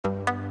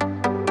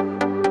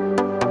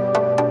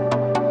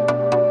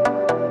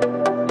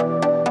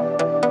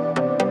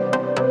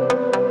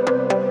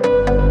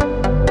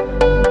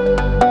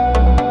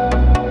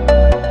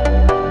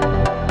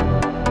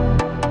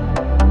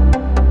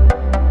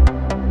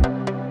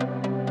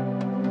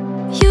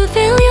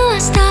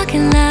stuck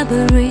in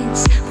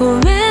labyrinths.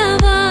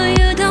 Forever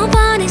you don't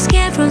find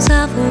escape from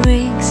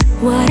sufferings.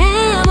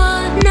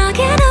 Whatever,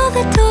 knocking all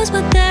the doors,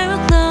 but they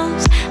are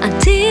closed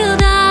until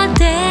that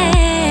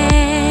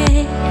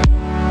day.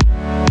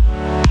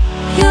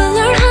 You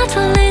learn how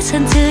to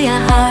listen to your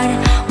heart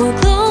more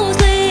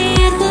closely.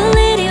 It will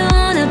lead you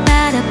on a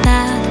better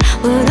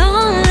path, but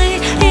only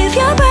if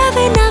you're brave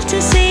enough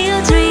to see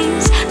your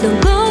dreams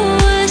don't go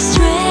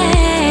astray.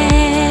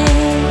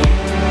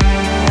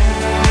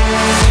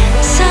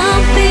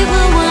 Some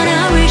people wanna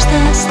reach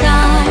the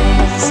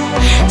stars.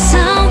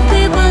 Some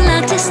people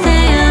like to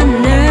stay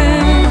on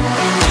earth.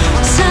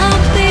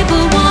 Some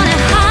people wanna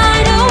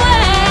hide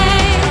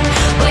away,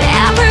 but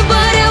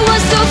everybody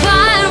wants to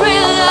find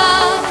real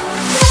love.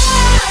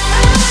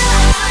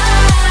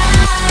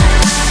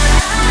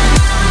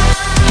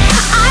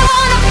 I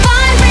wanna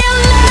find real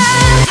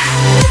love.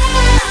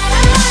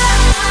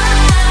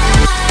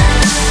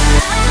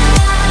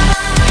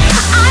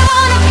 I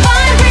wanna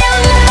find real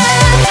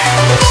love.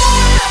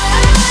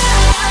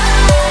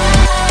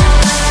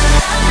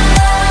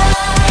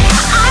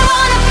 I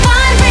wanna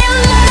find real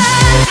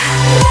love.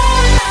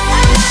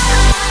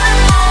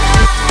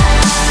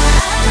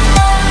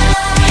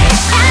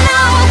 And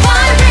I will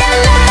find real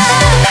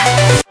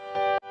love.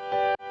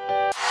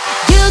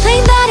 You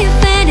think that you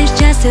finished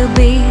just to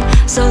be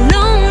so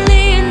lonely.